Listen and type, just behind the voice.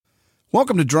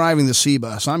Welcome to Driving the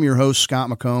C-Bus. I'm your host, Scott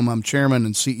McComb. I'm chairman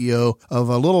and CEO of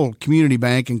a little community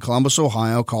bank in Columbus,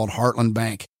 Ohio called Heartland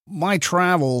Bank. My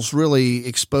travels really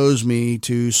exposed me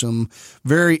to some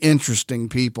very interesting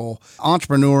people,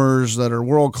 entrepreneurs that are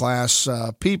world-class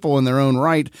people in their own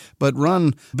right, but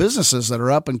run businesses that are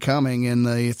up and coming in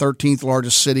the 13th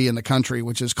largest city in the country,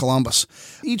 which is Columbus.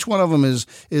 Each one of them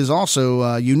is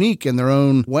also unique in their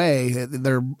own way.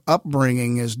 Their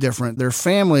upbringing is different. Their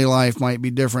family life might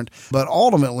be different, but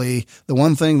ultimately, the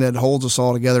one thing that holds us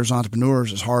all together as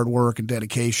entrepreneurs is hard work and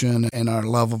dedication and our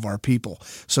love of our people.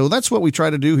 So that's what we try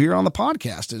to do here on the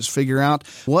podcast, is figure out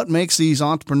what makes these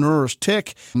entrepreneurs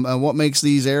tick, what makes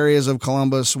these areas of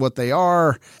Columbus what they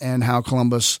are, and how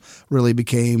Columbus really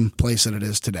became the place that it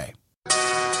is today.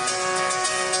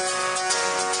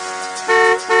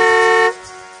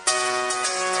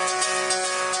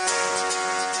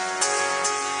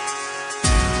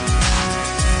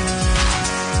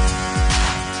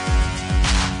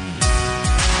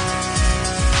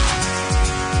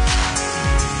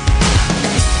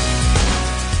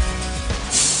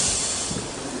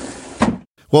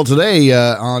 Well, today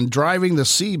on Driving the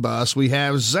C-Bus, we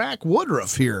have Zach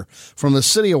Woodruff here from the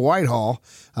city of Whitehall.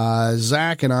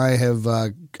 Zach and I have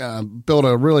built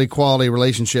a really quality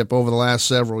relationship over the last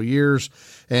several years,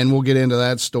 and we'll get into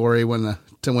that story when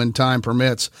time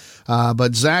permits.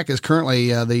 But Zach is currently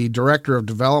the Director of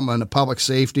Development of Public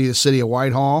Safety, the city of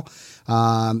Whitehall.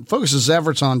 Focuses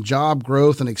efforts on job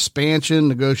growth and expansion,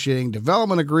 negotiating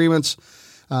development agreements.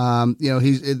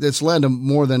 It's led to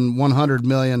more than $100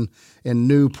 million in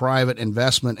new private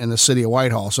investment in the city of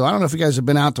Whitehall. So I don't know if you guys have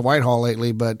been out to Whitehall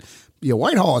lately, but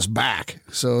Whitehall is back.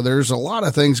 So there's a lot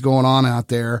of things going on out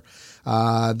there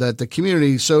that the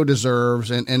community so deserves,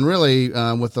 and really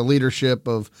with the leadership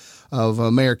of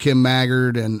Mayor Kim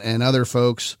Maggard and other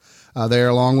folks there,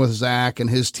 along with Zach and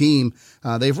his team,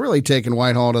 they've really taken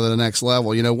Whitehall to the next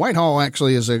level. Whitehall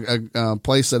actually is a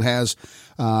place that has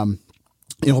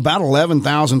about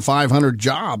 11,500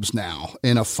 jobs now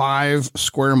in a 5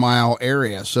 square mile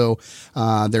area. So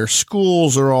their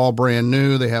schools are all brand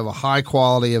new. They have a high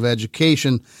quality of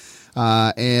education,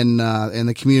 and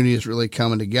the community is really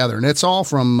coming together. And it's all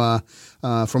from a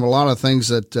lot of things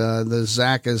that the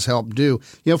Zach has helped do.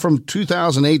 From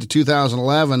 2008 to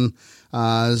 2011,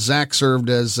 Zach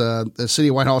served as the City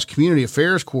of Whitehall's Community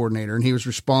Affairs Coordinator, and he was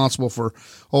responsible for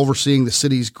overseeing the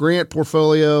city's grant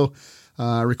portfolio,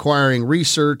 requiring the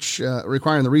research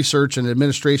and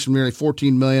administration of nearly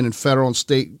 $14 million in federal and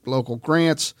state local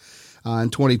grants.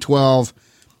 In 2012,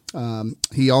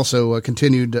 he also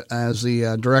continued as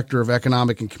the Director of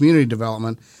Economic and Community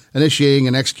Development, initiating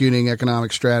and executing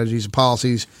economic strategies and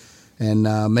policies, and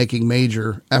making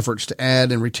major efforts to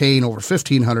add and retain over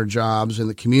 1,500 jobs in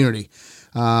the community.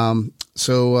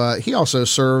 So he also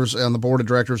serves on the board of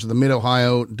directors of the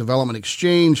Mid-Ohio Development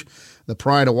Exchange, the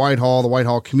Pride of Whitehall, the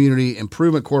Whitehall Community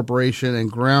Improvement Corporation,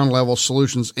 and Ground Level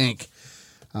Solutions, Inc.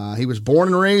 He was born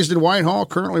and raised in Whitehall,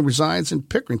 currently resides in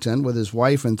Pickerington with his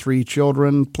wife and 3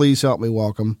 children. Please help me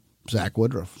welcome Zach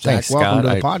Woodruff. Thanks, Zach, welcome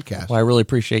Scott. To the podcast. Well, I really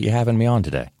appreciate you having me on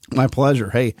today. My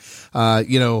pleasure. Hey,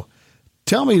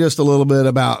 tell me just a little bit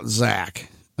about Zach.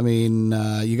 I mean,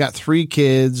 you got 3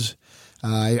 kids.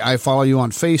 I follow you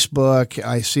on Facebook.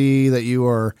 I see that you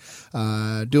are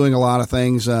doing a lot of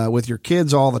things with your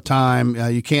kids all the time.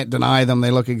 You can't deny them. They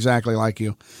look exactly like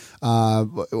you.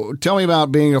 Tell me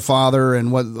about being a father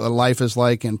and what life is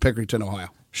like in Pickerington, Ohio.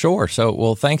 Sure.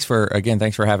 So, thanks for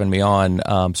having me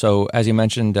on. So, as you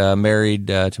mentioned, married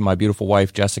to my beautiful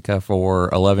wife, Jessica,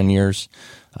 for 11 years.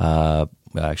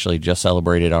 Actually just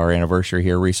celebrated our anniversary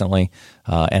here recently,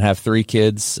 and have 3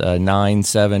 kids, 9,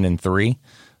 7, and 3.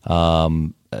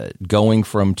 Going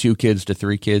from 2 kids to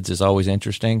 3 kids is always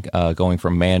interesting. Going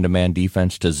from man-to-man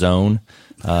defense to zone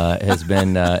has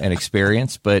been an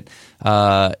experience, but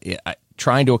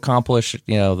trying to accomplish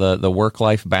the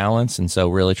work-life balance, and so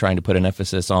really trying to put an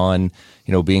emphasis on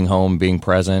being home, being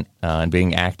present, and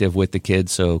being active with the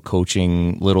kids. So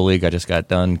coaching Little League, I just got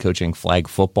done coaching flag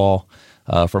football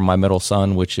for my middle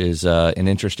son, which is an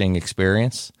interesting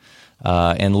experience.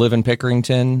 And live in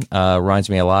Pickerington reminds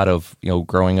me a lot of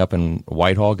growing up in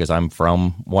Whitehall, because I'm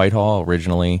from Whitehall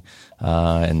originally,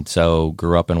 and so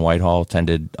grew up in Whitehall.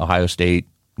 Attended Ohio State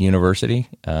University,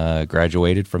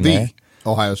 graduated from there.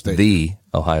 The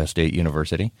Ohio State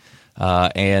University,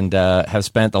 and have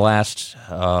spent the last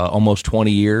almost 20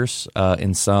 years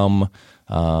in some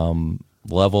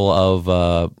level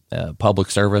of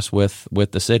public service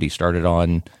with the city. Started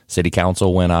on city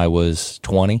council when I was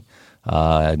 20.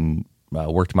 And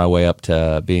worked my way up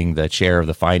to being the chair of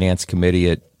the finance committee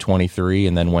at 23,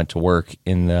 and then went to work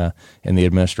in the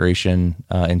administration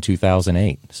in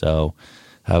 2008. So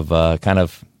have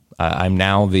I'm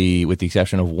now with the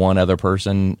exception of one other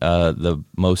person, the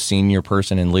most senior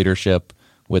person in leadership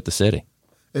with the city.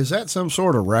 Is that some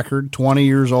sort of record? 20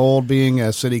 years old, being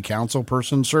a city council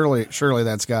person? Surely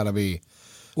that's got to be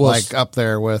up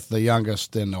there with the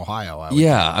youngest in Ohio.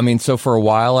 Yeah, I mean, so for a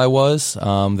while I was.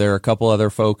 There are a couple other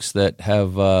folks that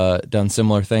have done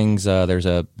similar things. There's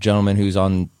a gentleman who's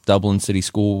on Dublin City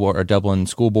School or Dublin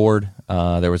School Board.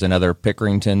 There was another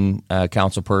Pickerington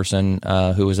council person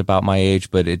who was about my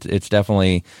age, but it's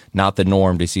definitely not the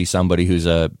norm to see somebody who's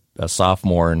a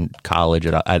sophomore in college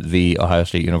at the Ohio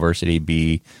State University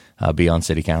be on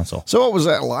city council. So what was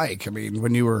that like? I mean,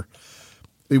 when you were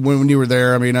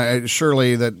there, I mean,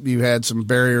 surely that you had some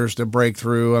barriers to break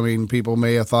through. I mean, people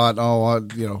may have thought,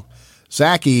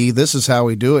 Zachy, this is how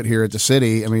we do it here at the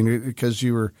city. I mean, because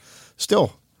you were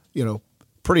still,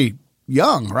 pretty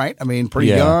young, right? I mean, pretty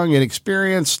young,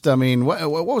 inexperienced. I mean,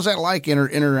 what was that like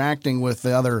interacting with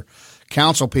the other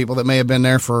council people that may have been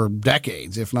there for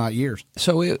decades, if not years?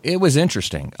 So it was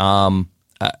interesting.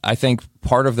 I think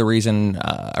part of the reason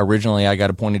originally I got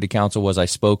appointed to council was I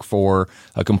spoke for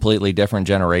a completely different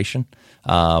generation.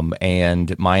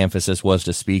 And my emphasis was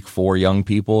to speak for young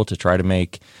people, to try to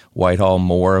make Whitehall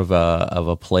more of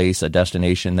a place, a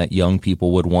destination that young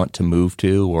people would want to move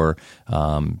to or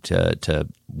to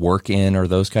work in or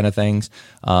those kind of things.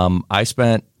 I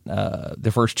spent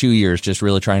the first 2 years just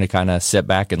really trying to kind of sit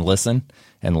back and listen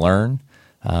and learn.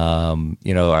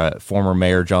 Former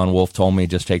Mayor John Wolf told me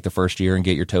just take the first year and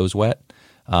get your toes wet.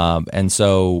 And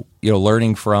so,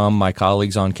 learning from my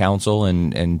colleagues on council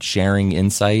and sharing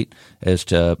insight as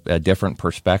to a different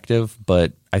perspective.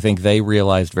 But I think they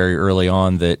realized very early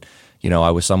on that,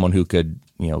 I was someone who could,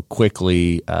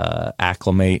 quickly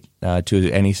acclimate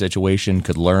to any situation,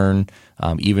 could learn,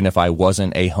 even if I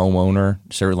wasn't a homeowner,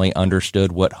 certainly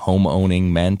understood what home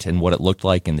owning meant and what it looked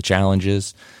like and the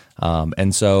challenges.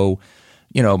 And so,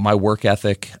 my work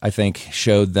ethic, I think,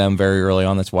 showed them very early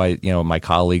on. That's why, my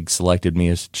colleagues selected me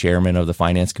as chairman of the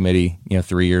finance committee,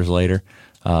 3 years later,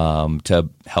 to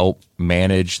help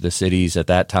manage the city's, at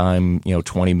that time,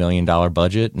 $20 million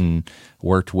budget, and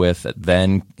worked with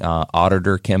then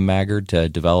auditor Kim Maggard to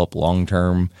develop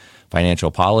long-term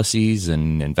financial policies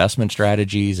and investment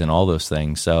strategies and all those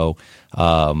things. So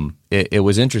it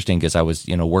was interesting because I was,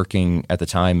 working at the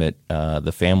time at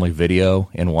the Family Video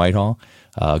in Whitehall,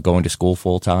 going to school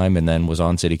full time, and then was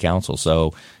on city council.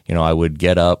 So, I would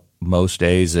get up most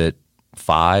days at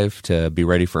 5 to be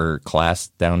ready for class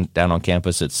down on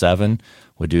campus at 7.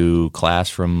 Would do class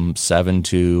from 7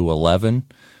 to 11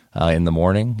 in the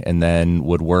morning, and then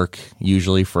would work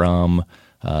usually from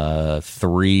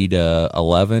 3 to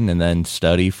 11, and then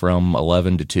study from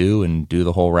 11 to 2 and do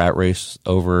the whole rat race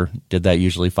over. Did that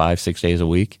usually 5-6 days a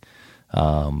week.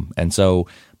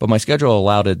 But my schedule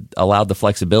allowed the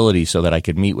flexibility so that I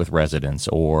could meet with residents,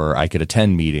 or I could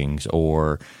attend meetings,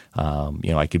 or,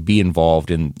 I could be involved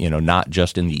in, not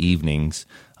just in the evenings.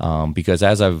 Because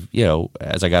as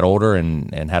I got older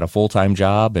and had a full-time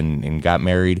job and got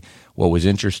married, what was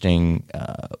interesting,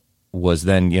 was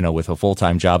then, with a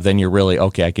full-time job, then you're really,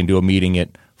 okay, I can do a meeting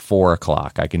at 4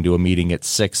 o'clock. I can do a meeting at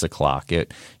 6 o'clock.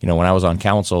 When I was on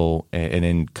council and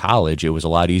in college, it was a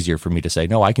lot easier for me to say,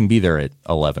 no, I can be there at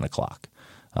 11 o'clock.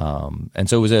 And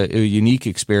so it was a unique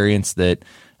experience that,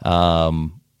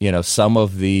 some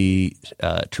of the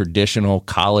traditional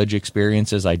college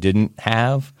experiences I didn't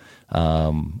have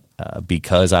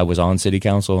because I was on city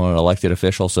council and an elected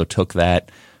official, so took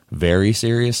that very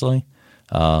seriously.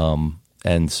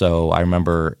 And so I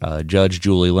remember Judge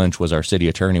Julie Lynch was our city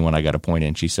attorney when I got appointed,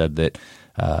 and she said that,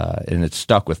 and it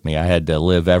stuck with me, I had to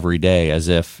live every day as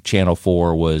if Channel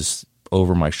 4 was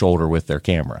over my shoulder with their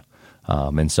camera.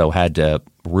 And so had to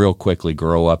real quickly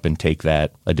grow up and take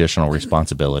that additional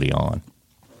responsibility on.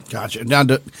 Gotcha. Now,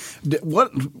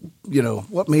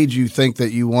 what made you think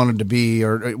that you wanted to be,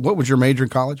 or what was your major in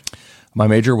college? My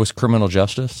major was criminal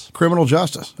justice. Criminal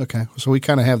justice. Okay. So we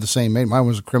kind of have the same major. Mine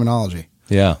was criminology.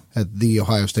 Yeah. At the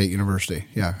Ohio State University.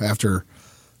 Yeah. After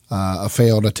a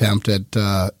failed attempt at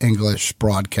English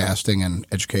broadcasting and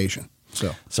education.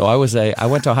 So I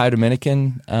went to Ohio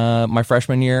Dominican my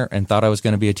freshman year and thought I was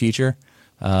going to be a teacher,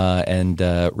 and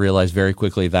realized very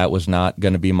quickly that was not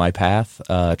going to be my path.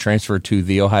 Transferred to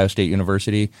The Ohio State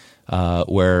University,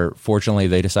 where fortunately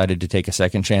they decided to take a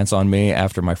second chance on me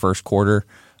after my first quarter,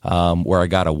 where I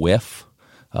got a whiff,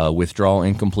 withdrawal,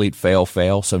 incomplete, fail,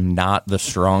 so not the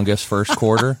strongest first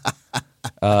quarter.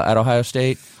 at Ohio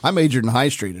State. I majored in High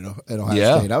Street at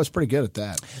Ohio State. I was pretty good at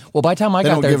that. Well, by the time I got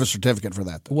there, they don't give a certificate for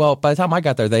that, though. Well, by the time I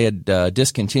got there, they had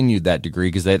discontinued that degree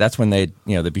because that's when they,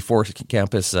 the before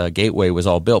campus gateway was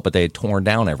all built, but they had torn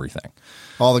down everything.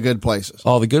 All the good places.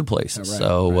 All the good places. Right,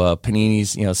 so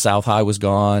Panini's, South High was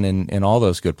gone, and all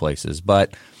those good places.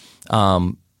 But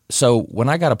so when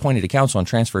I got appointed to council and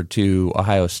transferred to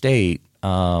Ohio State,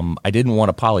 I didn't want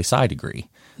a poli-sci degree.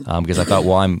 Because I thought,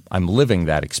 well, I'm living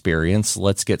that experience.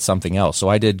 Let's get something else. So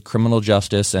I did criminal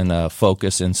justice and a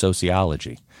focus in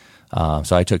sociology.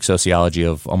 So I took sociology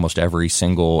of almost every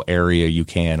single area you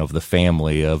can of the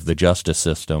family, of the justice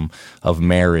system, of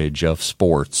marriage, of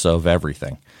sports, of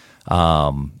everything.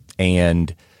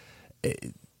 And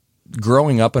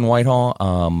growing up in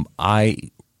Whitehall,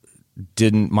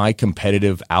 my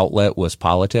competitive outlet was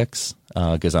politics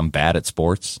because I'm bad at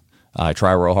sports. I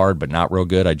try real hard, but not real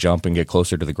good. I jump and get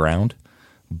closer to the ground.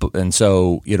 And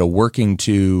so, working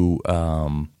to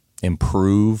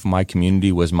improve my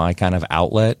community was my kind of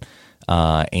outlet.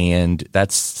 And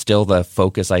that's still the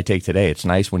focus I take today. It's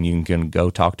nice when you can go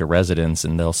talk to residents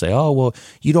and they'll say, oh, well,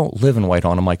 you don't live in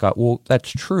Whitehall. And I'm like, well,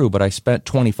 that's true, but I spent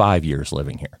 25 years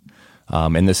living here.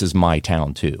 And this is my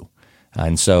town too.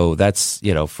 And so that's,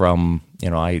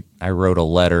 I wrote a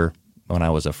letter when I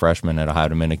was a freshman at Ohio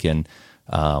Dominican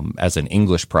as an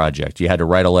English project. You had to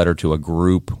write a letter to a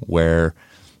group where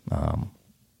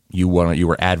you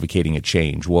were advocating a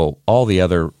change. Well, all the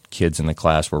other kids in the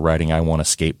class were writing, I want a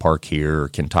skate park here, or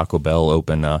can Taco Bell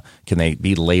open, can they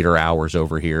be later hours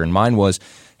over here? And mine was,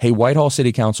 hey, Whitehall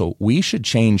City Council, we should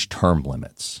change term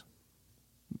limits.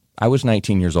 I was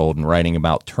 19 years old and writing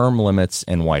about term limits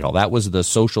in Whitehall. That was the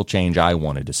social change I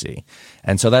wanted to see.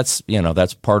 And so that's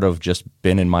part of just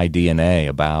been in my DNA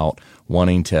about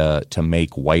wanting to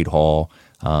make Whitehall,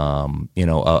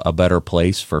 a better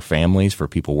place for families, for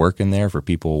people working there, for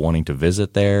people wanting to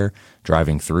visit there,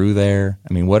 driving through there.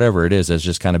 I mean, whatever it is, has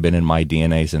just kind of been in my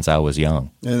DNA since I was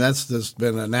young. And that's just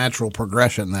been a natural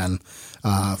progression then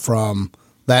from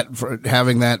that,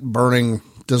 having that burning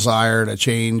desire to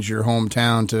change your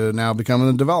hometown to now becoming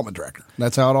a development director.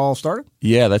 That's how it all started?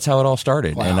 Yeah, that's how it all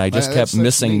started. Wow. And I just kept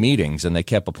missing meetings, and they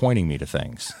kept appointing me to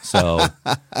things. So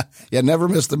yeah, never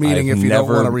missed a meeting if you don't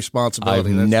want a responsibility.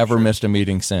 I've never missed a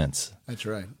meeting since. That's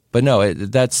right. But no,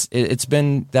 it's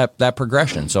been that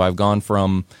progression. So I've gone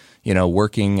from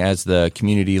working as the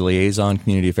community liaison,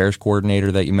 community affairs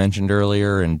coordinator that you mentioned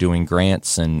earlier, and doing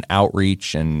grants and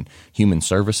outreach and human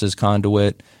services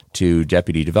conduit, to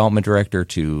deputy development director,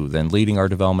 to then leading our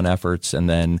development efforts. And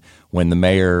then when the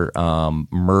mayor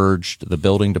merged the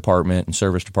building department and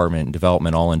service department and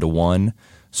development all into one,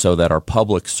 so that our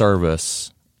public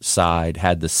service side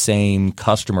had the same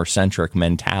customer-centric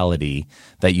mentality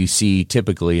that you see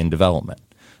typically in development.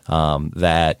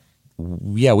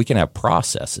 We can have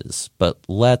processes, but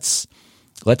let's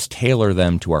tailor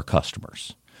them to our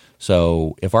customers.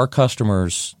 So if our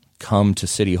customers come to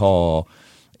City Hall,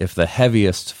 if the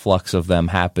heaviest flux of them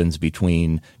happens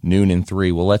between noon and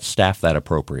 3, well, let's staff that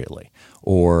appropriately.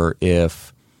 Or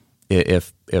if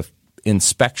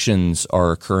inspections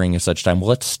are occurring at such time, well,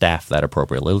 let's staff that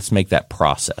appropriately. Let's make that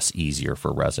process easier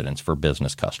for residents, for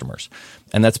business customers.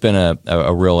 And that's been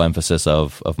a real emphasis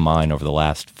of mine over the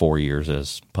last 4 years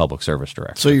as public service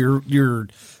director. So you're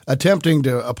attempting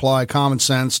to apply common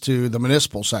sense to the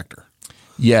municipal sector.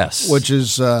 Yes. Which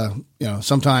is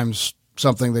sometimes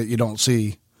something that you don't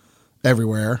see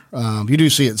everywhere. You do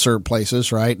see it in certain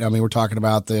places, right? I mean, we're talking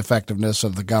about the effectiveness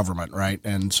of the government, right?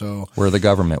 And so we're the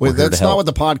government. We're here to help. That's not what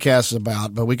the podcast is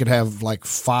about, but we could have like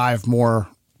 5 more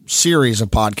series of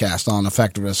podcasts on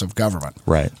effectiveness of government,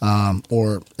 right?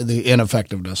 Or the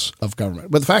ineffectiveness of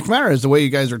government. But the fact of the matter is, the way you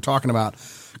guys are talking about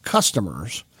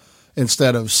customers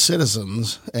instead of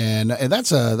citizens, and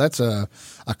that's a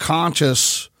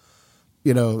conscious.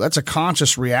 That's a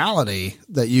conscious reality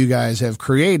that you guys have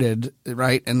created,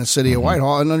 right, in the city of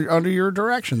Whitehall and under your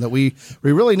direction, that we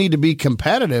really need to be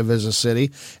competitive as a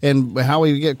city. And how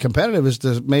we get competitive is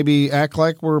to maybe act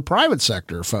like we're private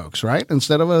sector folks, right,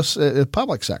 instead of a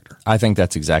public sector. I think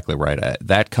that's exactly right.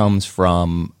 That comes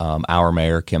from our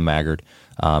mayor, Kim Maggard,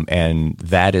 and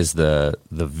that is the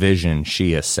vision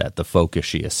she has set, the focus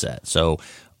she has set. So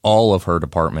all of her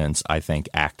departments, I think,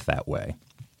 act that way.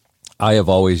 I have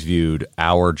always viewed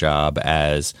our job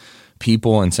as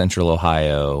people in Central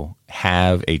Ohio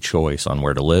have a choice on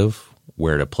where to live,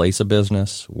 where to place a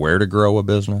business, where to grow a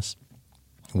business,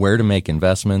 where to make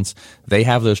investments. They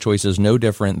have those choices no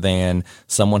different than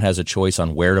someone has a choice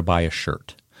on where to buy a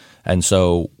shirt. And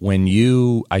so when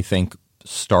you, I think,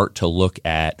 start to look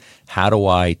at how do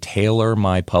I tailor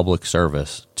my public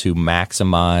service to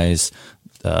maximize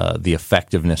the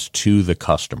effectiveness to the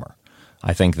customer.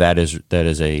 I think that is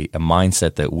a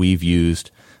mindset that we've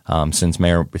used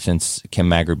since Kim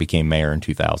Maggard became mayor in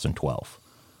 2012.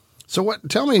 So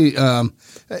tell me,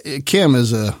 Kim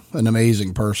is an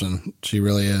amazing person. She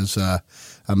really is,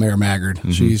 Mayor Maggard.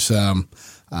 Mm-hmm. She's,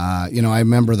 I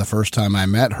remember the first time I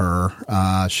met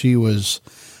her, she was,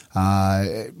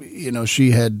 she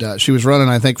was running,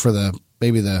 I think, for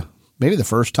maybe the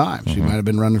first time. She might have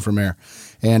been running for mayor.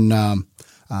 And,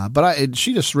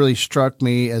 she just really struck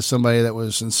me as somebody that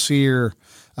was sincere,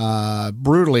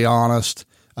 brutally honest.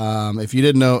 If you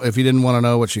didn't want to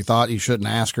know what she thought, you shouldn't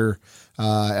ask her.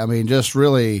 Just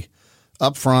really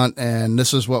upfront, and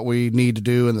this is what we need to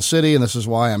do in the city, and this is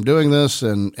why I'm doing this.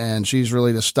 And she's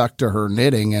really just stuck to her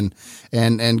knitting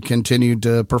and continued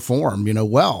to perform,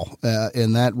 well,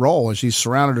 in that role. And she's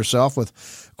surrounded herself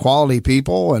with quality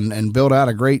people and built out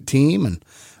a great team. And,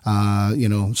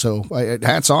 so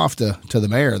hats off to the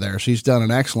mayor there. She's done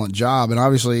an excellent job. And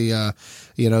obviously,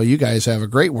 you guys have a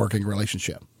great working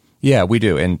relationship. Yeah, we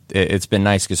do, and it's been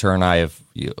nice because her and I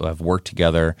have worked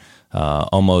together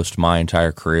almost my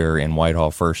entire career in Whitehall,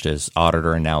 first as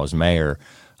auditor and now as mayor.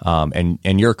 And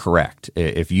you're correct.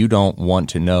 If you don't want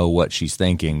to know what she's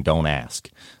thinking, don't ask,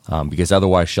 because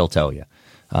otherwise she'll tell you.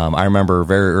 I remember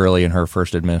very early in her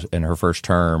first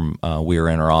term, we were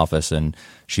in her office, and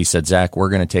she said, "Zach, we're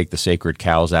going to take the sacred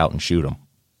cows out and shoot them.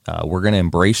 We're going to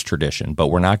embrace tradition, but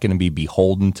we're not going to be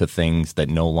beholden to things that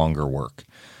no longer work."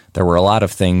 There were a lot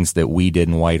of things that we did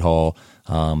in Whitehall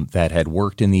that had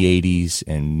worked in the 80s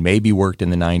and maybe worked in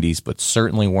the 90s, but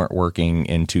certainly weren't working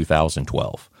in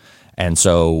 2012. And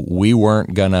so we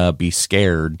weren't going to be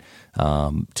scared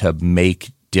to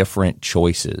make different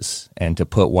choices and to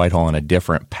put Whitehall on a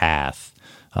different path.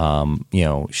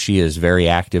 She is very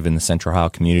active in the Central Ohio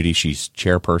community. She's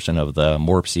chairperson of the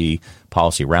MORPC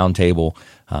Policy Roundtable.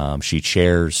 She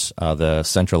chairs the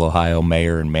Central Ohio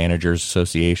Mayor and Managers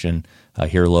Association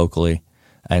here locally.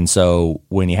 And so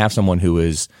when you have someone who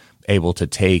is able to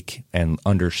take and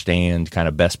understand kind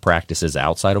of best practices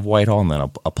outside of Whitehall and then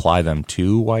apply them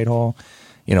to Whitehall,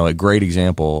 a great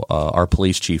example, our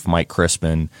police chief, Mike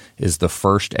Crispin, is the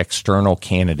first external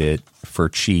candidate for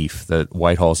chief that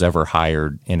Whitehall's ever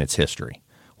hired in its history.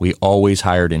 We always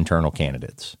hired internal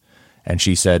candidates. And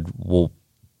she said, well,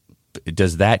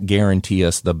 does that guarantee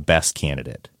us the best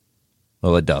candidate?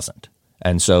 Well, it doesn't.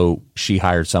 And so she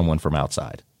hired someone from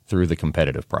outside through the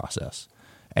competitive process.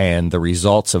 And the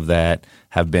results of that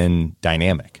have been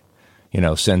dynamic.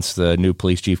 Since the new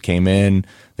police chief came in,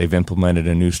 they've implemented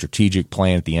a new strategic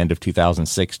plan at the end of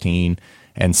 2016.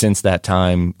 And since that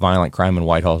time, violent crime in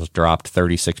Whitehall has dropped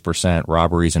 36%.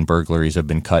 Robberies and burglaries have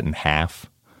been cut in half.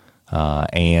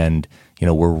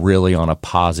 We're really on a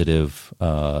positive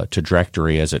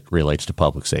trajectory as it relates to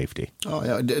public safety. Oh,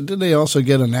 yeah. Did they also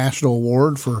get a national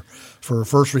award for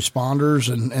first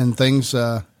responders and things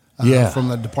from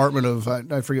the Department of,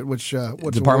 I forget which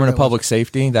Department of Public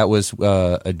Safety? That was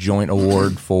a joint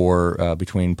award for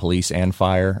between police and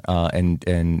fire, and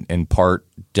in part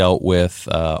dealt with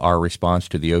our response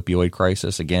to the opioid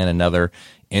crisis. Again, another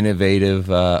innovative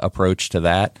approach to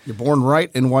that. You're born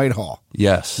right in Whitehall.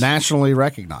 Yes. Nationally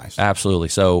recognized. Absolutely.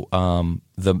 So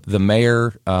the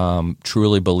mayor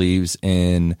truly believes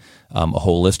in a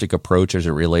holistic approach as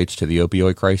it relates to the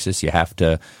opioid crisis. You have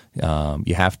to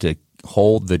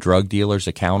hold the drug dealers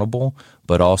accountable,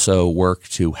 but also work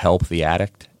to help the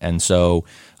addict. And so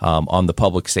on the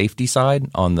public safety side,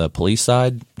 on the police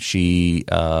side, she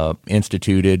had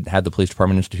the police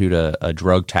department institute a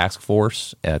drug task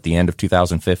force at the end of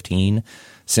 2015.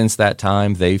 Since that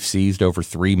time, they've seized over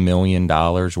 $3 million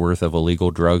worth of illegal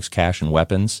drugs, cash, and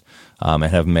weapons, and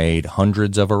have made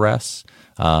hundreds of arrests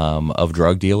of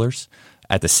drug dealers.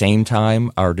 At the same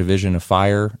time, our Division of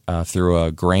Fire, through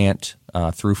a grant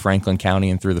through Franklin County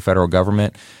and through the federal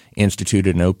government,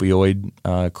 instituted an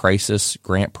opioid crisis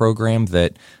grant program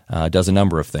that does a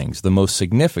number of things. The most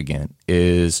significant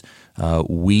is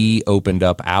we opened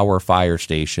up our fire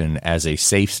station as a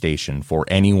safe station for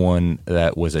anyone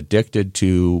that was addicted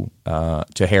to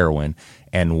heroin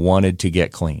and wanted to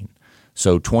get clean.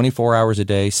 So 24 hours a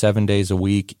day, 7 days a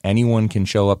week, anyone can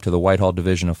show up to the Whitehall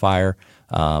Division of Fire.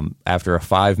 After a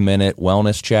 5-minute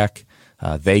wellness check,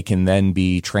 they can then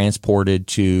be transported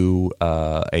to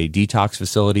a detox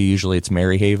facility. Usually it's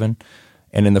Maryhaven.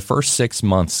 And in the first 6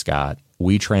 months, Scott,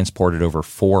 we transported over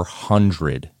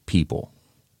 400 people.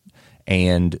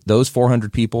 And those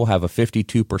 400 people have a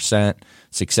 52%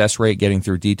 success rate getting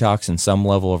through detox and some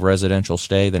level of residential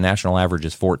stay. The national average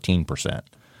is 14%.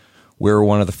 We're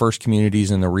one of the first communities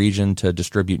in the region to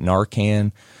distribute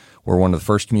Narcan. We're one of the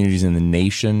first communities in the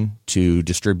nation to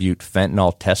distribute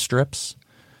fentanyl test strips.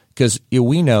 because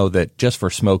we know that just for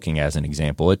smoking, as an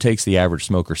example, it takes the average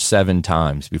smoker 7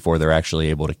 times before they're actually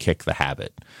able to kick the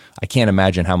habit. I can't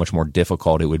imagine how much more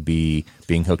difficult it would be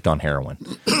being hooked on heroin.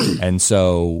 And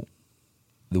so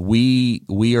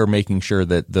we are making sure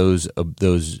that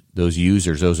those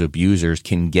users, those abusers,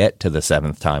 can get to the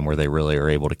 7th time where they really are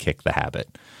able to kick the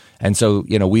habit. And so,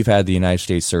 we've had the United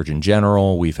States Surgeon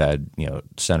General, we've had,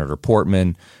 Senator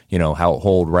Portman,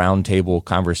 hold roundtable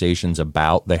conversations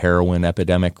about the heroin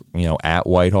epidemic, at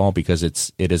Whitehall, because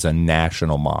it is a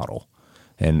national model.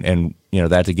 And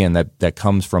that, again, that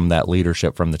comes from that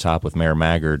leadership from the top with Mayor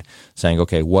Maggard saying,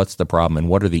 okay, what's the problem and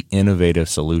what are the innovative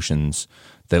solutions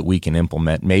that we can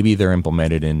implement? Maybe they're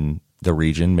implemented in the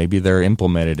region, maybe they're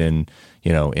implemented in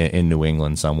New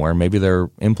England somewhere, maybe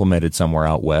they're implemented somewhere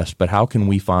out west, but how can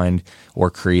we find or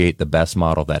create the best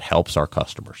model that helps our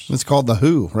customers? It's called the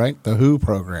WHO, right? The WHO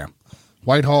program,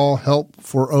 Whitehall Help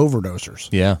for Overdosers.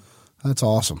 Yeah. That's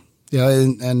awesome. Yeah.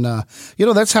 And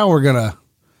that's how we're going to,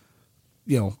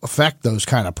 affect those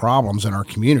kind of problems in our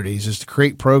communities, is to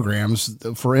create programs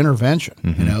for intervention.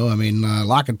 Mm-hmm.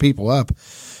 Locking people up,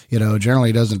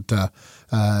 generally doesn't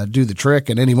do the trick,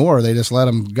 and anymore they just let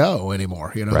them go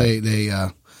anymore. Right.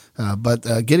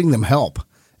 But getting them help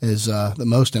is the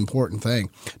most important thing.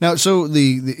 Now, so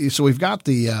so we've got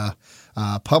the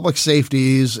public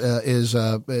safety is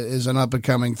an up and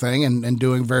coming thing and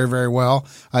doing very, very well.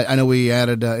 I know we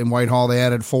added in Whitehall, they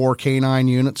added 4 canine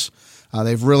units.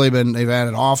 They've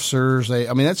added officers.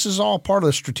 This is all part of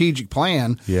the strategic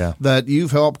plan that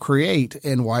you've helped create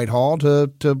in Whitehall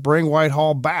to bring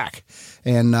Whitehall back.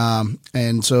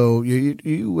 And so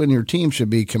you and your team should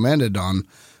be commended on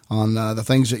the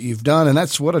things that you've done. And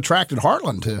that's what attracted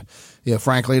Heartland to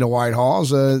Whitehall,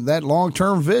 is that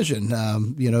long-term vision.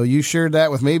 You shared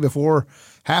that with me before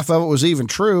half of it was even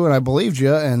true, and I believed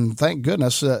you, and thank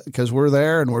goodness, because we're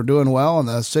there and we're doing well and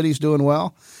the city's doing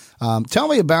well. Tell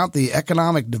me about the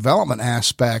economic development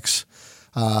aspects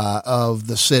of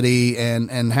the city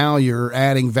and how you're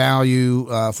adding value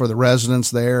for the residents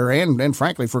there and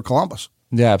frankly for Columbus.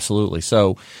 Yeah, absolutely.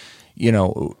 So,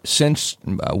 since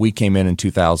we came in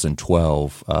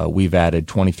 2012, we've added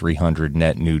 2,300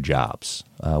 net new jobs.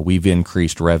 We've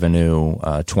increased revenue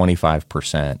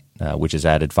 25%, which has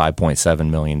added $5.7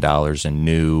 million in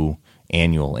new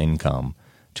annual income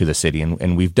to the city.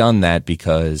 And we've done that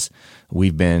because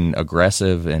we've been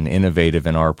aggressive and innovative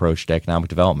in our approach to economic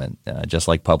development, just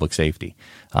like public safety.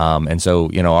 And so,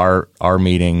 our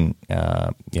meeting,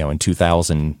 in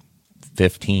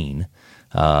 2015,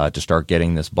 to start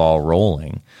getting this ball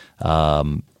rolling,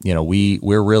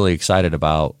 we're really excited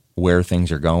about where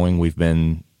things are going. We've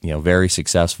been, very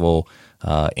successful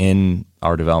in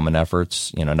our development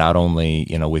efforts, not only,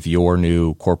 with your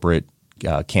new corporate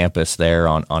campus there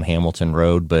on Hamilton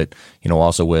Road, but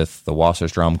also with the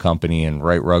Wasserstrom Company and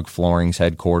Right Rug Flooring's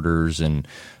headquarters, and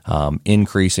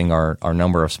increasing our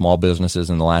number of small businesses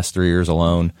in the last 3 years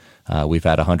alone. We've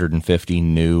had 150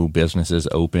 new businesses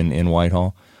open in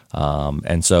Whitehall.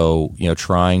 And so,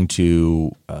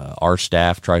 our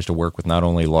staff tries to work with not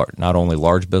only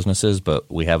large businesses,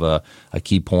 but we have a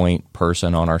key point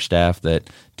person on our staff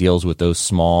that deals with those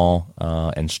small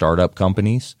and startup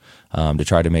companies to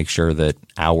try to make sure that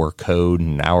our code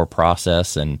and our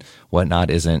process and whatnot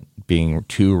isn't being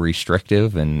too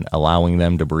restrictive and allowing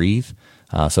them to breathe.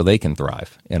 So they can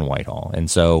thrive in Whitehall.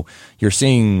 And so you're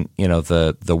seeing,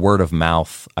 the word of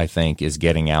mouth, I think, is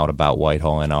getting out about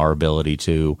Whitehall and our ability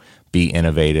to be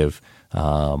innovative.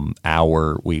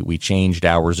 We changed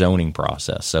our zoning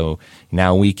process. So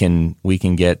now we can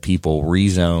get people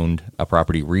a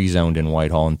property rezoned in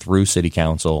Whitehall and through City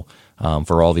Council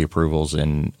for all the approvals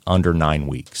in under 9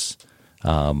 weeks.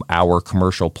 Our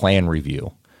commercial plan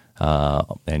review,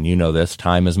 and this,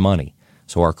 time is money.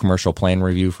 So our commercial plan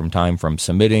review, from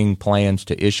submitting plans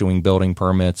to issuing building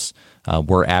permits,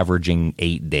 we're averaging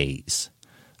 8 days.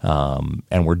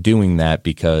 And we're doing that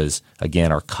because,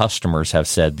 again, our customers have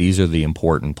said these are the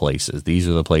important places. These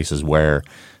are the places where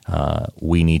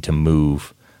we need to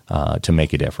move to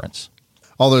make a difference.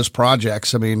 All those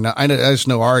projects, I just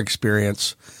know our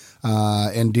experience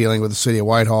in dealing with the city of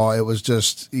Whitehall. It was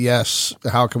just, yes,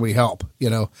 how can we help?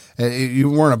 You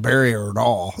weren't a barrier at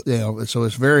all. So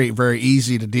it's very, very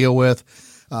easy to deal with.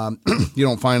 You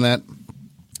don't find that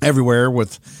everywhere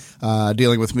with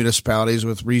dealing with municipalities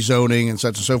with rezoning and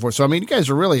such and so forth. So, I mean, you guys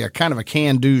are really a kind of a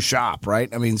can-do shop,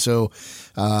 right? I mean, so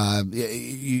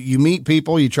you meet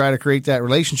people, you try to create that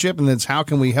relationship, and then it's how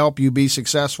can we help you be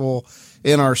successful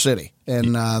in our city?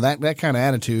 And that kind of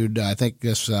attitude, I think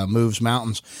this moves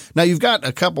mountains. Now, you've got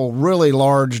a couple really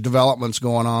large developments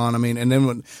going on. I mean, and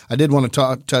then I did want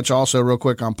to touch also real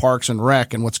quick on Parks and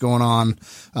Rec and what's going on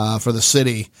for the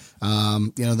city,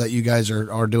 that you guys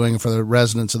are doing for the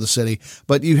residents of the city.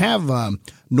 But you have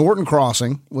Norton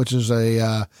Crossing, which is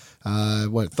a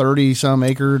 30-some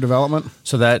acre development?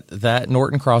 So that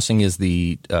Norton Crossing is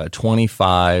the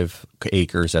 25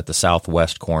 acres at the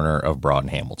southwest corner of Broad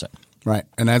and Hamilton. Right,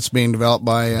 and that's being developed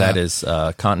by... that is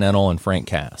Continental and Frank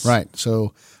Cass. Right,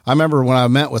 so I remember when I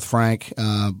met with Frank,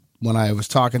 when I was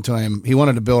talking to him, he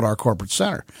wanted to build our corporate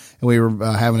center, and we were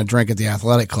having a drink at the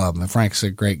athletic club, and Frank's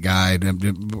a great guy,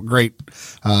 great,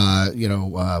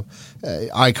 icon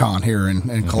here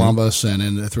in Columbus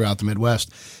and throughout the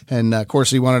Midwest. And, of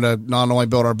course, he wanted to not only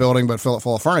build our building, but fill it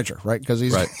full of furniture, right? Because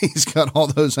he's got all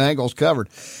those angles covered.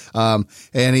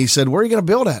 And he said, where are you going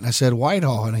to build at? And I said,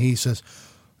 Whitehall. And he says...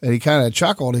 And he kind of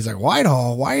chuckled. He's like,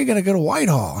 Whitehall? Why are you going to go to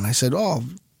Whitehall? And I said, oh,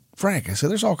 Frank, I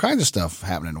said, there's all kinds of stuff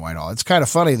happening in Whitehall. It's kind of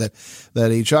funny that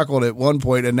he chuckled at one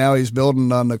point, and now he's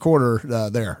building on the corner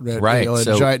there. Right.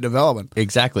 A giant development.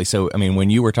 Exactly. So, I mean, when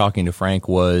you were talking to Frank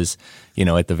was,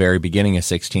 at the very beginning of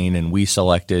 16, and we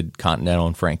selected Continental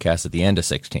and Frank Cass at the end of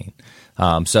 16.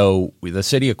 So the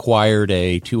city acquired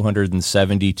a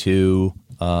 272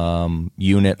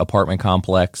 unit apartment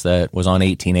complex that was on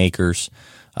 18 acres.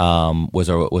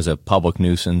 Was a public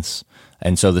nuisance,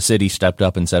 and so the city stepped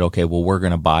up and said, "Okay, well, we're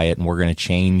going to buy it, and we're going to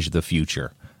change the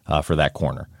future for that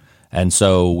corner." And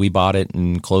so we bought it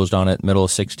and closed on it middle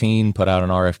of 16. Put out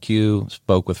an RFQ.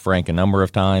 Spoke with Frank a number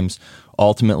of times.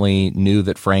 Ultimately, knew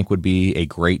that Frank would be a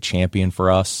great champion for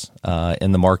us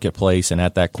in the marketplace and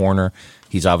at that corner.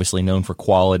 He's obviously known for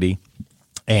quality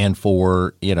and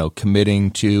for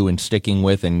committing to and sticking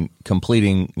with and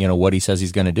completing what he says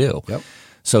he's going to do. Yep.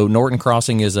 So Norton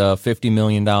Crossing is a $50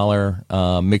 million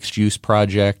mixed-use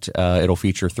project. It'll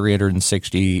feature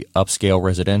 360 upscale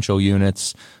residential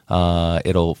units.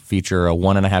 It'll feature a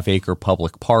 1.5-acre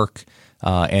public park,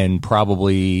 and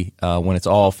probably, when it's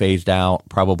all phased out,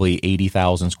 probably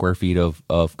 80,000 square feet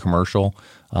of commercial,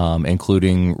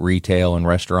 including retail and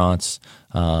restaurants.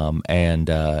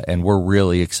 And we're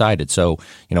really excited. So,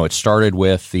 it started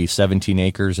with the 17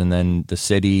 acres, and then the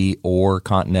city or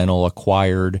Continental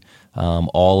acquired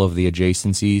all of the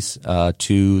adjacencies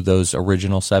to those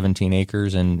original 17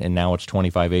 acres, and now it's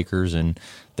 25 acres, and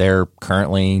they're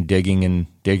currently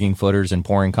digging footers and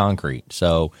pouring concrete.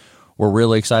 So we're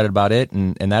really excited about it,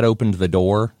 and that opened the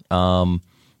door.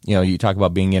 You talk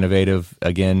about being innovative.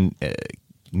 Again,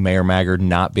 Mayor Maggard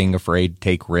not being afraid to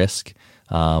take risk,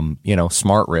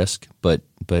 smart risk, but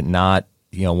not,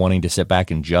 wanting to sit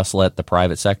back and just let the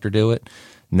private sector do it,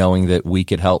 knowing that we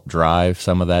could help drive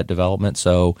some of that development.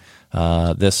 So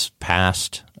this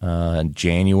past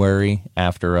January,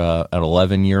 after an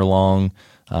 11-year-long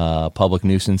public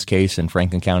nuisance case in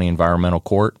Franklin County Environmental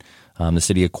Court, the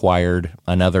city acquired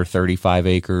another 35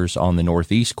 acres on the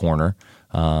northeast corner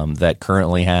that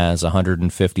currently has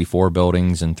 154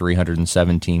 buildings and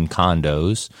 317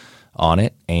 condos on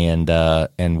it, and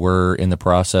we're in the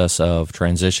process of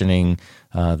transitioning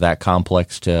that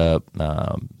complex to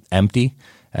empty.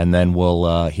 And then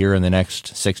we'll, here in the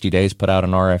next 60 days, put out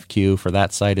an RFQ for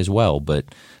that site as well.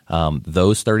 But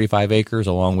those 35 acres,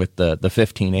 along with the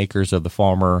 15 acres of the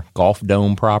former Golf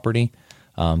Dome property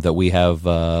that we have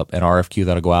an RFQ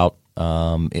that'll go out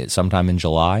sometime in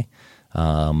July,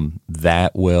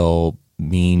 that will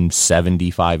mean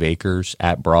 75 acres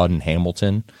at Broad and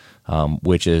Hamilton,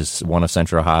 which is one of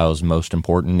Central Ohio's most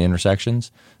important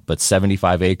intersections. But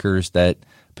 75 acres that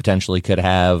potentially could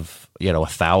have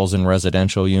 1,000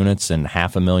 residential units and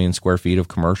 500,000 square feet of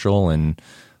commercial and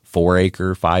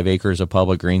 5 acres of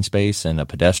public green space and a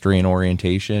pedestrian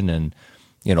orientation, and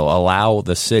allow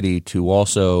the city to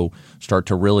also start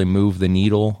to really move the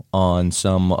needle on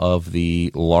some of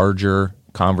the larger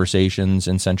conversations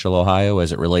in Central Ohio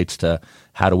as it relates to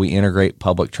how do we integrate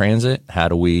public transit, how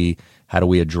do we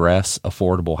address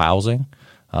affordable housing,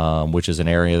 which is an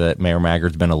area that Mayor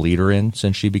Maggard's been a leader in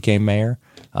since she became mayor.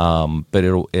 But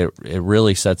it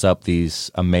really sets up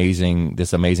this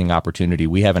amazing opportunity.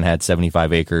 We haven't had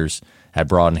 75 acres at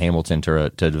Broad and Hamilton to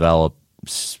develop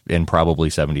in probably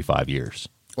 75 years.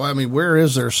 Well, I mean, where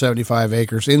is there 75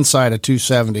 acres inside of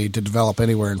 270 to develop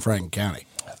anywhere in Franklin County?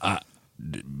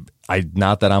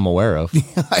 Not that I'm aware of.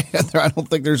 I don't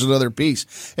think there's another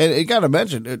piece. And you got to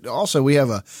mention, also, we have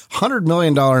a $100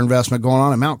 million investment going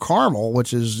on in Mount Carmel,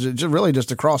 which is really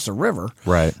just across the river.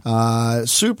 Right.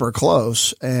 Super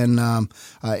close. And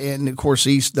of course,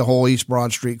 the whole East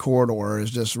Broad Street corridor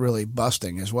is just really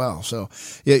busting as well. So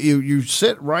you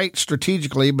sit right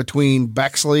strategically between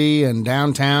Bexley and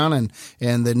downtown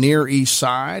and the near east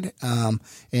side.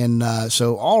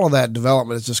 So all of that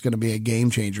development is just going to be a game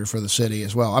changer for the city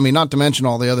as well. I mean, not to mention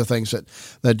all the other things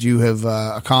that you have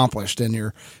accomplished in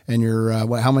your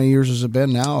how many years has it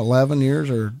been now? 11 years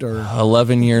or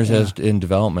 11 years as in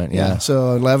development. Yeah.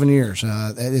 So 11 years.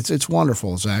 It's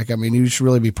wonderful, Zach. I mean, you should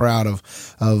really be proud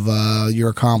of your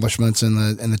accomplishments and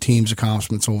the team's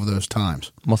accomplishments over those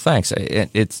times. Well, thanks.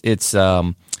 It's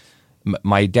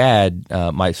my dad,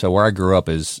 so where I grew up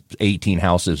is 18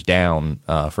 houses down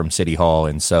from City Hall,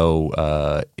 and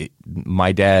so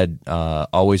my dad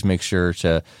always makes sure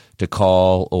to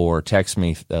call or text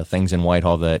me things in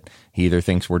Whitehall that he either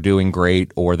thinks we're doing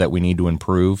great or that we need to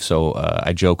improve. So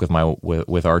I joke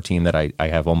with our team that I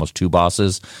have almost two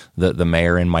bosses, the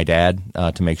mayor and my dad,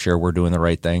 to make sure we're doing the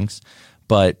right things.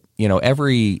 But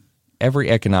every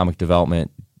economic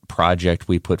development project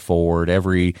we put forward,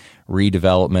 every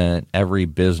redevelopment, every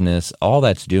business, all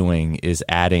that's doing is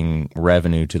adding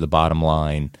revenue to the bottom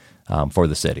line for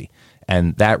the city.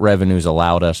 And that revenue's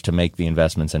allowed us to make the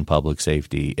investments in public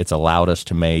safety. It's allowed us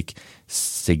to make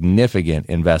significant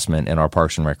investment in our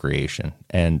parks and recreation.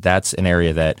 And that's an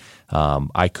area that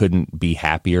I couldn't be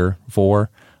happier for.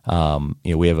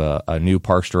 We have a new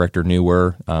parks director,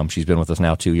 newer. She's been with us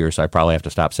now 2 years, so I probably have to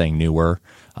stop saying newer.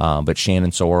 But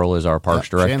Shannon Sorrell is our parks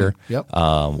director. Shannon.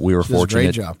 Yep. We were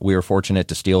fortunate. Great job. We were fortunate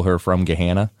to steal her from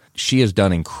Gehanna. She has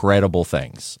done incredible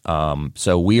things.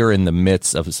 So we are in the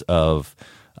midst of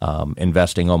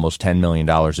investing almost $10 million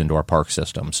into our park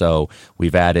system. So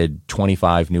we've added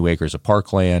 25 new acres of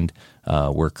parkland.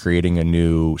 We're creating a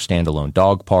new standalone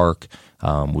dog park.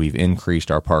 We've increased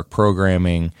our park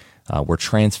programming. We're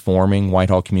transforming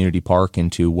Whitehall Community Park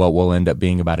into what will end up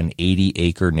being about an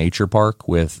 80-acre nature park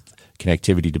with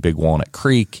connectivity to Big Walnut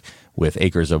Creek, with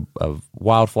acres of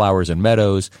wildflowers and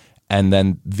meadows. And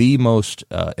then the most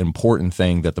important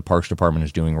thing that the Parks Department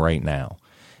is doing right now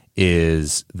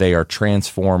is they are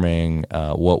transforming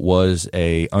what was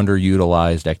a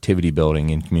underutilized activity building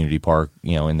in Community Park,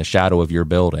 in the shadow of your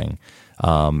building,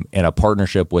 in a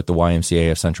partnership with the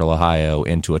YMCA of Central Ohio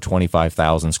into a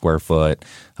 25,000 square foot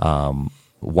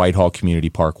Whitehall Community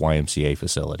Park YMCA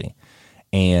facility.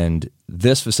 And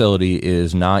this facility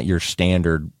is not your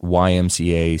standard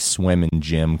YMCA swim and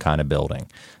gym kind of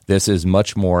building. This is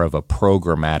much more of a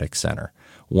programmatic center,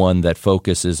 one that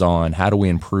focuses on how do we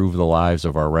improve the lives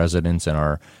of our residents and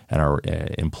our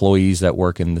employees that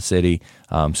work in the city.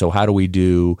 So how do we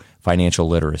do financial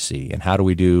literacy, and how do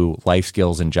we do life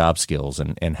skills and job skills,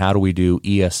 and how do we do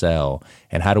ESL,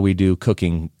 and how do we do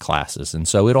cooking classes? And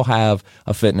so it'll have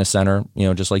a fitness center,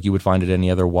 just like you would find at any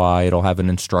other Y. It'll have an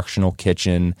instructional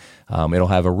kitchen. It'll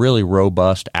have a really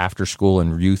robust after-school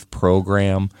and youth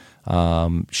program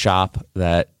shop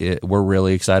that we're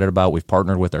really excited about. We've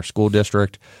partnered with our school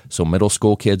district, so middle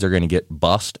school kids are going to get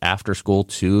bused after school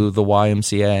to the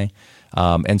YMCA,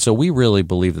 and so we really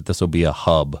believe that this will be a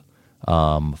hub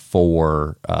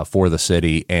for the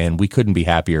city, and we couldn't be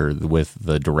happier with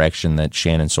the direction that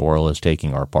Shannon Sorrell is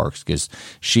taking our parks, because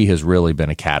she has really been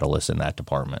a catalyst in that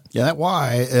department. Yeah, that's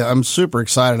why I'm super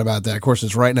excited about that. Of course,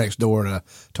 it's right next door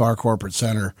to our corporate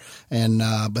center, and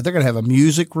but they're going to have a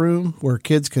music room where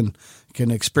kids can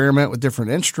experiment with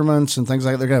different instruments and things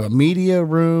like that. They're going to have a media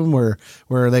room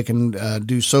where they can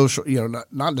do social,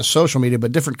 not just social media,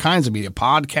 but different kinds of media,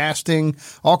 podcasting,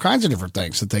 all kinds of different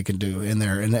things that they can do in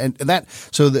there. And that,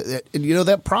 so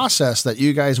that process that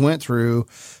you guys went through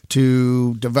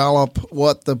to develop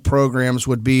what the programs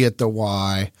would be at the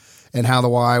Y and how the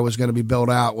Y was going to be built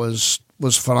out was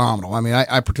phenomenal. I mean,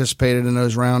 I participated in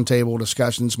those roundtable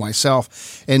discussions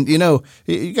myself, and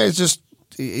you guys just.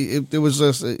 It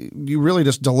was you really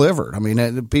just delivered. I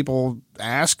mean, people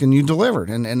asked and you delivered,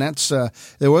 and that's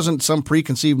there wasn't some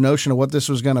preconceived notion of what this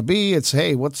was going to be. It's,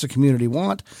 hey, what's the community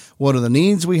want? What are the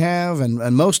needs we have?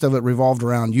 And most of it revolved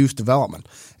around youth development,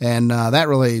 and that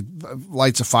really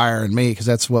lights a fire in me, because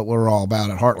that's what we're all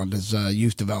about at Heartland is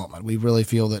youth development. We really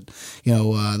feel that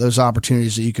those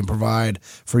opportunities that you can provide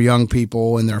for young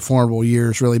people in their formidable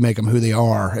years really make them who they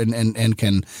are, and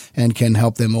can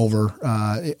help them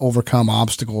overcome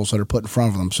obstacles that are put in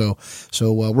front of them.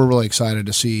 So we're really excited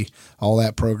to see all all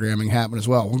that programming happen as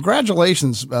well.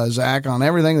 Congratulations, Zach, on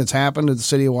everything that's happened to the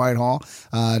city of Whitehall,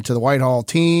 to the Whitehall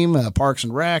team, Parks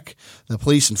and Rec, the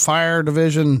Police and Fire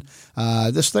Division.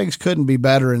 This things couldn't be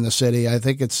better in the city. I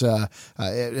think it's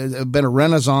been a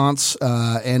renaissance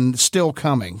and still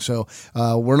coming. So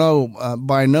we're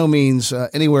by no means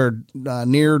anywhere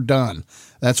near done.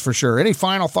 That's for sure. Any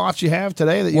final thoughts you have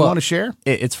today that you want to share?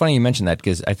 It's funny you mentioned that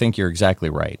because I think you're exactly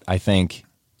right. I think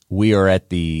we are at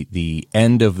the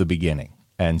end of the beginning.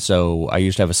 And so I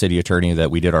used to have a city attorney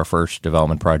that we did our first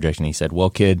development project, and he said,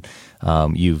 "Well, kid,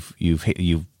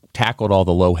 you've tackled all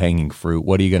the low-hanging fruit.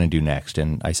 What are you going to do next?"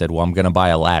 And I said, "Well, I'm going to buy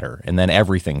a ladder, and then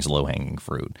everything's low-hanging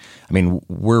fruit." I mean,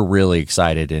 we're really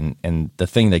excited, and the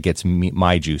thing that gets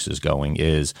my juices going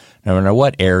is no matter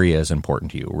what area is important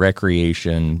to you,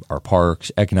 recreation, our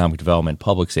parks, economic development,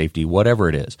 public safety, whatever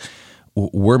it is,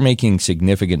 we're making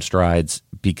significant strides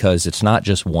because it's not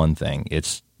just one thing.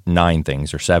 It's 9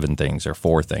 things or 7 things or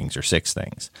 4 things or 6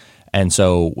 things. And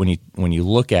so when you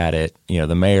look at it,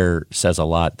 the mayor says a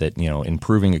lot that,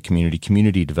 improving a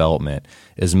community development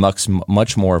is much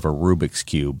more of a Rubik's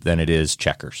Cube than it is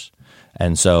checkers.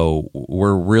 And so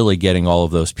we're really getting all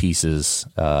of those pieces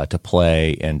to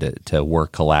play and to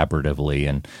work collaboratively.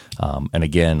 And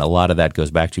again, a lot of that goes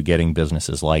back to getting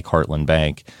businesses like Heartland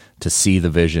Bank to see the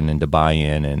vision and to buy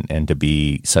in and to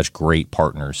be such great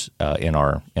partners in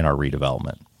our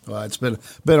redevelopment. Well, it's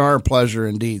been our pleasure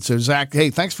indeed. So, Zach,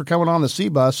 hey, thanks for coming on the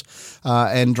C-Bus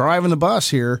and driving the bus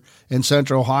here in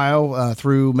Central Ohio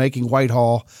through making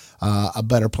Whitehall a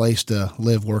better place to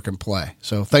live, work, and play.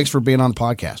 So thanks for being on the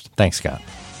podcast. Thanks, Scott.